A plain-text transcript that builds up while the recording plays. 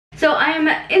So I'm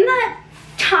in that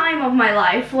time of my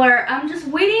life where I'm just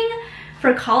waiting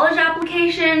for college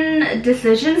application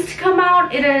decisions to come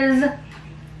out. It is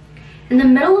in the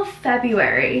middle of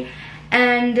February,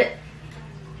 and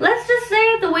let's just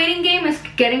say the waiting game is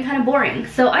getting kind of boring.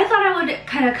 So I thought I would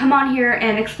kind of come on here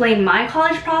and explain my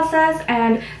college process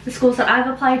and the schools that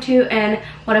I've applied to and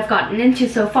what I've gotten into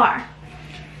so far.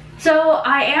 So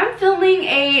I am filming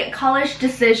a college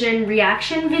decision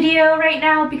reaction video right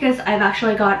now because I've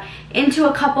actually got into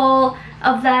a couple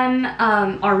of them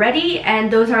already,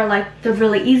 and those are like the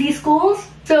really easy schools.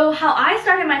 So how I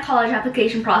started my college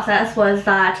application process was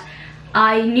that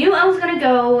I knew I was gonna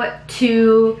go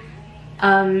to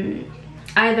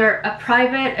either a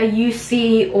private, a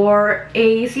UC, or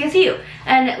a CSU.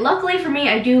 And luckily for me,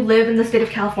 I do live in the state of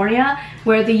California,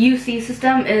 where the UC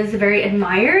system is very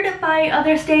admired by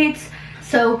other states.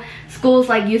 So schools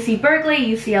like UC Berkeley,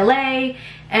 UCLA,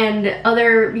 and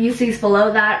other UCs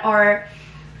below that are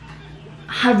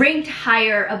ranked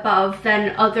higher above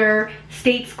than other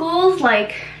state schools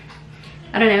like,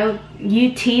 I don't know,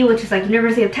 UT, which is like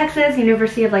University of Texas,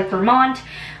 University of like Vermont.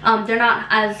 They're not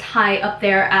as high up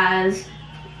there as,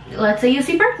 let's say,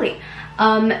 UC Berkeley.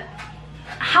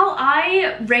 How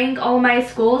I rank all my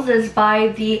schools is by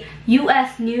the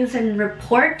US News and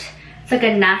Report. It's like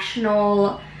a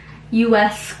national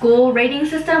US school rating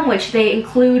system, which they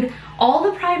include all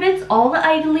the privates, all the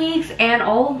Ivy Leagues, and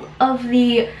all of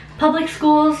the public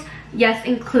schools. Yes,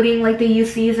 including like the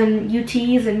UCs and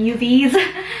UTs and UVs.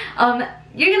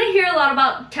 You're gonna hear a lot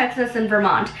about Texas and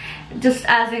Vermont, just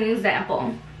as an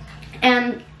example.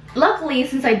 And luckily,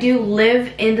 since I do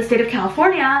live in the state of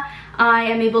California, I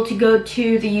am able to go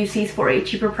to the UCs for a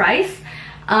cheaper price.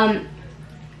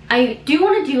 I do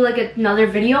want to do like another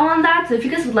video on that, so if you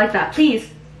guys would like that,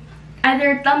 please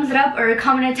either thumbs it up or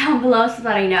comment it down below so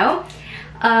that I know.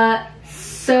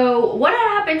 So what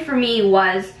had happened for me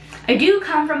was, I do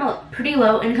come from a pretty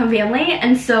low income family,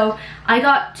 and so I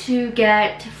got to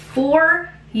get 4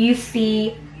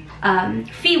 UC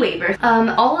fee waivers.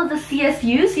 All of the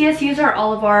CSUs are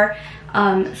all of our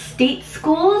state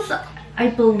schools. I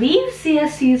believe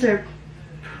CSUs are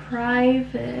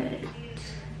private.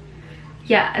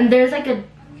 Yeah, and there's like a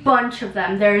bunch of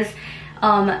them. There's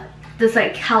this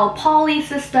like Cal Poly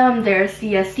system, there's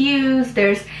CSUs,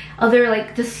 there's other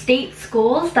like the state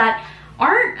schools that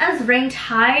aren't as ranked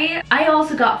high. I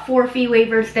also got 4 fee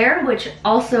waivers there, which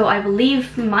also I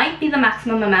believe might be the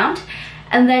maximum amount.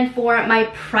 And then for my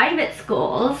private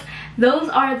schools, those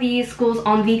are the schools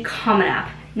on the Common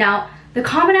App. Now, the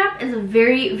Common App is a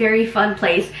very, very fun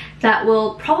place that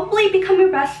will probably become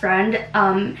your best friend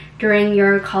during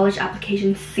your college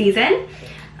application season.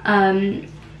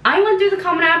 I went through the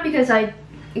Common App because I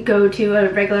go to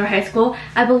a regular high school.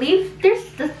 I believe there's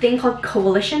this thing called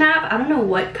Coalition App. I don't know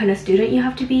what kind of student you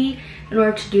have to be in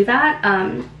order to do that.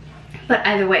 But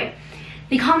either way,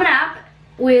 the Common App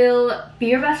will be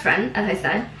your best friend, as I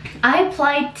said. I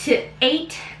applied to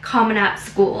 8 Common App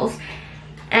schools,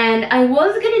 and I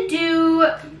was gonna do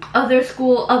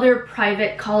other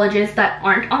private colleges that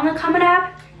aren't on the Common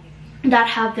App, that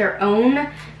have their own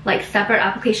like separate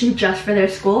application just for their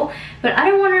school, but I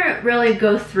don't want to really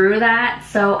go through that,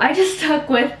 so I just stuck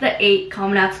with the 8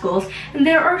 Common App schools. And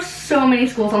there are so many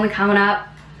schools on the Common App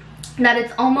that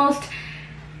it's almost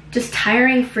just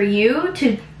tiring for you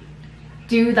to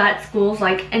do that school's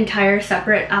like entire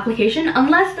separate application,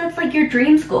 unless that's like your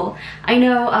dream school. I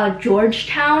know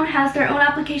Georgetown has their own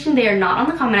application. They are not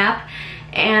on the Common App,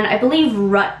 and I believe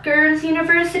Rutgers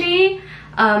University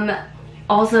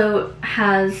also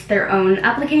has their own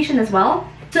application as well.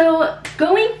 So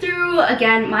going through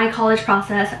again my college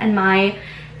process and my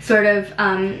sort of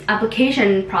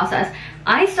application process,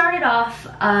 I started off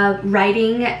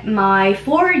writing my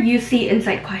 4 UC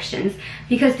Insight questions,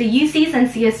 because the UCs and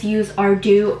CSUs are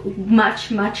due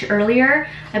much, much earlier.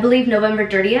 I believe November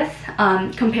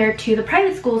 30th, compared to the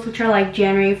private schools, which are like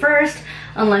January 1st,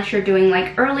 unless you're doing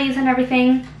like earlies and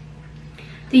everything.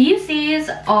 The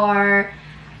UCs are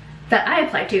that I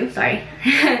applied to, sorry.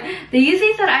 The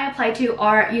UCs that I applied to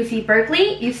are UC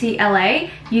Berkeley, UCLA,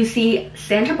 UC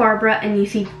Santa Barbara, and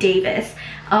UC Davis.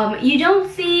 You don't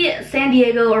see San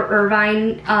Diego or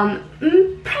Irvine,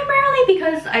 primarily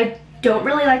because I don't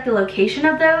really like the location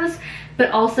of those,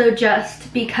 but also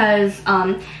just because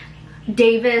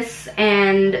Davis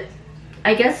and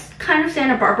I guess kind of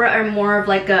Santa Barbara are more of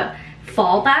like a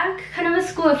fallback kind of a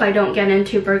school if I don't get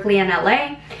into Berkeley and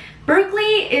LA.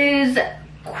 Berkeley is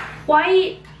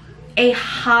quite a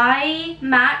high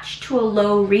match to a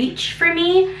low reach for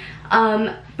me.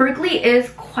 Berkeley is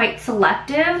quite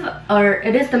selective, or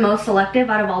it is the most selective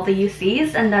out of all the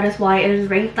UCs, and that is why it is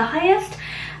ranked the highest.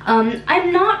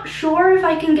 I'm not sure if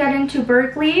I can get into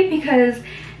Berkeley because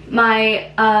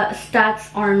my stats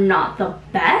are not the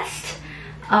best.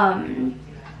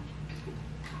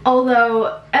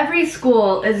 Although every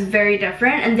school is very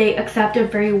different and they accept a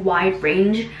very wide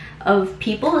range of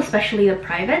people, especially the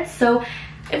privates. So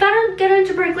if I don't get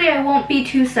into Berkeley, I won't be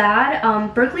too sad.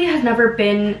 Berkeley has never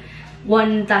been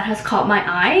one that has caught my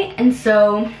eye, and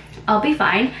so I'll be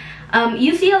fine.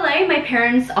 UCLA, my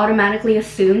parents automatically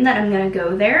assume that I'm gonna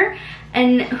go there,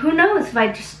 and who knows if I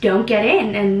just don't get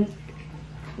in and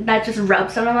that just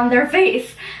rubs something on their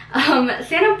face.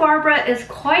 Santa Barbara is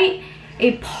quite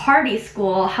a party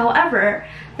school. However,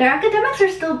 their academics are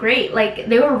still great. Like,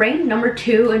 they were ranked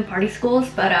 #2 in party schools,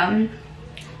 but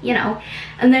you know.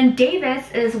 And then Davis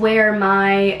is where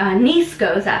my niece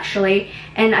goes, actually,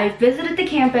 and I visited the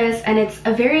campus, and it's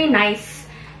a very nice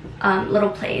little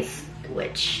place,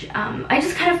 which I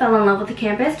just kind of fell in love with the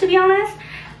campus, to be honest.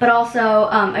 But also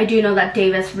I do know that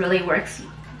Davis really works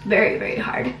very, very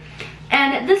hard.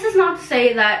 And this is not to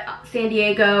say that San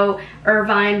Diego,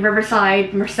 Irvine,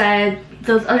 Riverside, Merced,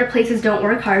 those other places don't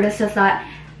work hard. It's just that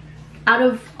out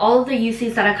of all of the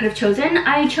UCs that I could have chosen,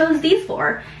 I chose these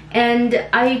 4. And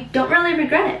I don't really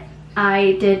regret it.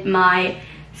 I did my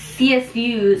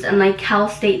CSUs and like Cal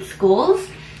State schools.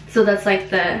 So that's like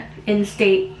the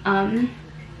in-state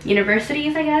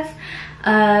universities, I guess.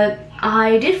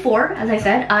 I did 4, as I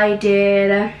said. I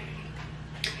did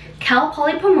Cal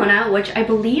Poly Pomona, which I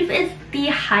believe is the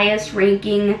highest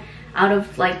ranking out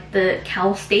of like the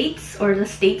Cal States or the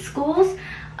state schools.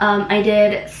 I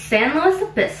did San Luis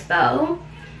Obispo,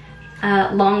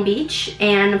 Long Beach,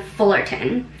 and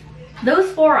Fullerton.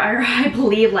 Those 4 are, I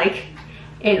believe, like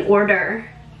in order,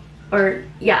 or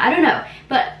yeah, I don't know.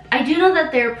 But I do know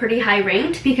that they're pretty high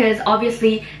ranked because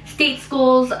obviously state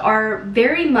schools are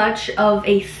very much of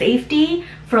a safety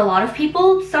for a lot of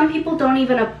people. Some people don't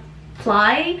even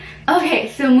apply. Okay,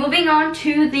 so moving on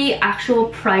to the actual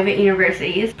private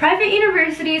universities. Private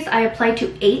universities, I applied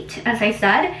to 8, as I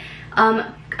said.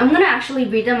 I'm gonna actually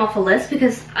read them off a list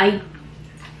because I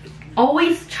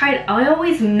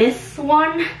always miss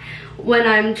one when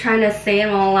I'm trying to say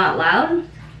them all out loud.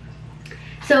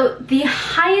 So the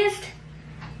highest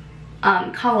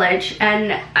college,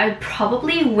 and I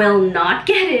probably will not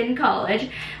get in college,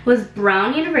 was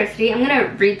Brown University. I'm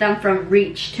gonna read them from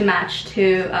reach to match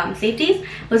to safeties.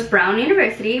 Was Brown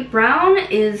University. Brown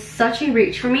is such a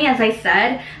reach for me, as I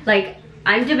said. Like,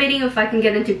 I'm debating if I can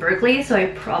get into Berkeley, so I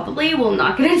probably will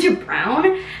not get into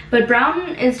Brown. But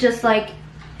Brown is just like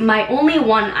my only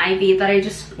one Ivy that I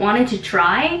just wanted to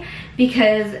try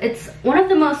because it's one of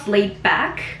the most laid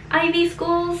back Ivy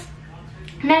schools.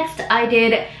 Next, I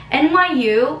did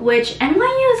NYU, which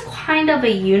NYU is kind of a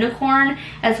unicorn,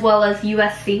 as well as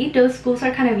USC. Those schools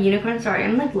are kind of unicorns. Sorry,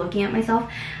 I'm like looking at myself.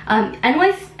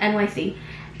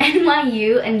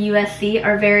 NYU and USC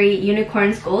are very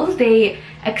unicorn schools. They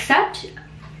accept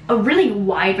a really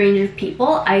wide range of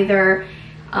people, either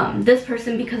this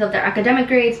person because of their academic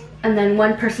grades, and then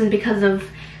one person because of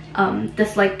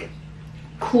this like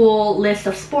cool list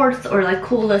of sports or like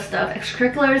cool list of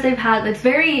extracurriculars they've had. It's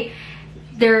very,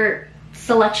 their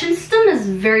selection system is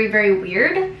very, very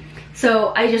weird.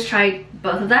 So I just tried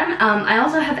both of them. I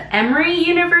also have Emory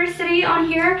University on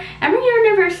here. Emory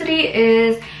University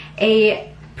is a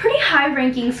pretty high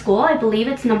ranking school. I believe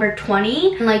it's number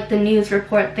 20, like the news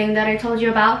report thing that I told you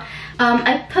about.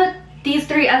 I put these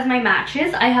 3 as my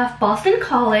matches. I have Boston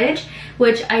College,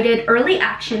 which I did early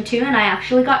action to, and I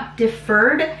actually got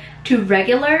deferred to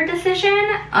regular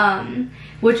decision,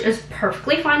 which is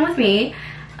perfectly fine with me.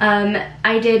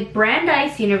 I did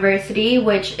Brandeis University,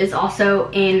 which is also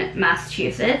in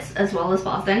Massachusetts, as well as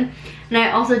Boston. And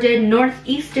I also did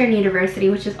Northeastern University,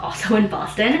 which is also in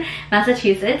Boston,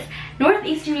 Massachusetts.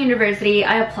 Northeastern University,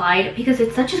 I applied because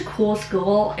it's such a cool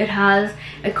school. It has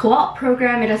a co-op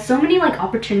program. It has so many like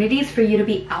opportunities for you to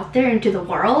be out there into the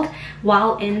world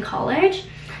while in college.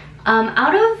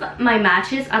 Out of my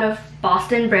matches, out of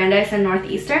Boston, Brandeis, and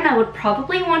Northeastern, I would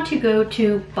probably want to go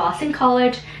to Boston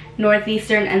College,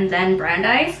 Northeastern, and then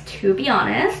Brandeis, to be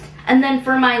honest. And then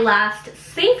for my last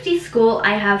safety school,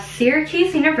 I have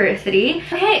Syracuse University.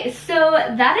 Okay, so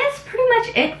that is pretty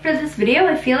much it for this video.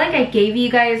 I feel like I gave you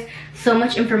guys so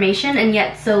much information and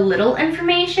yet so little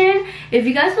information. If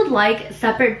you guys would like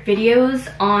separate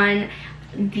videos on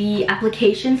the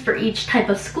applications for each type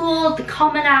of school, the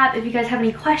Common App, if you guys have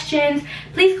any questions,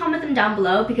 please comment them down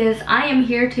below because I am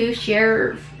here to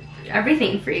share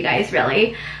everything for you guys,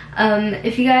 really.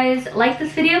 If you guys like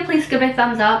this video, please give it a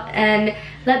thumbs up and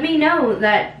let me know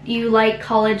that you like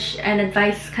college and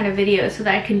advice kind of videos so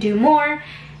that I can do more.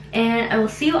 And I will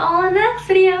see you all in the next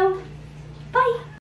video. Bye!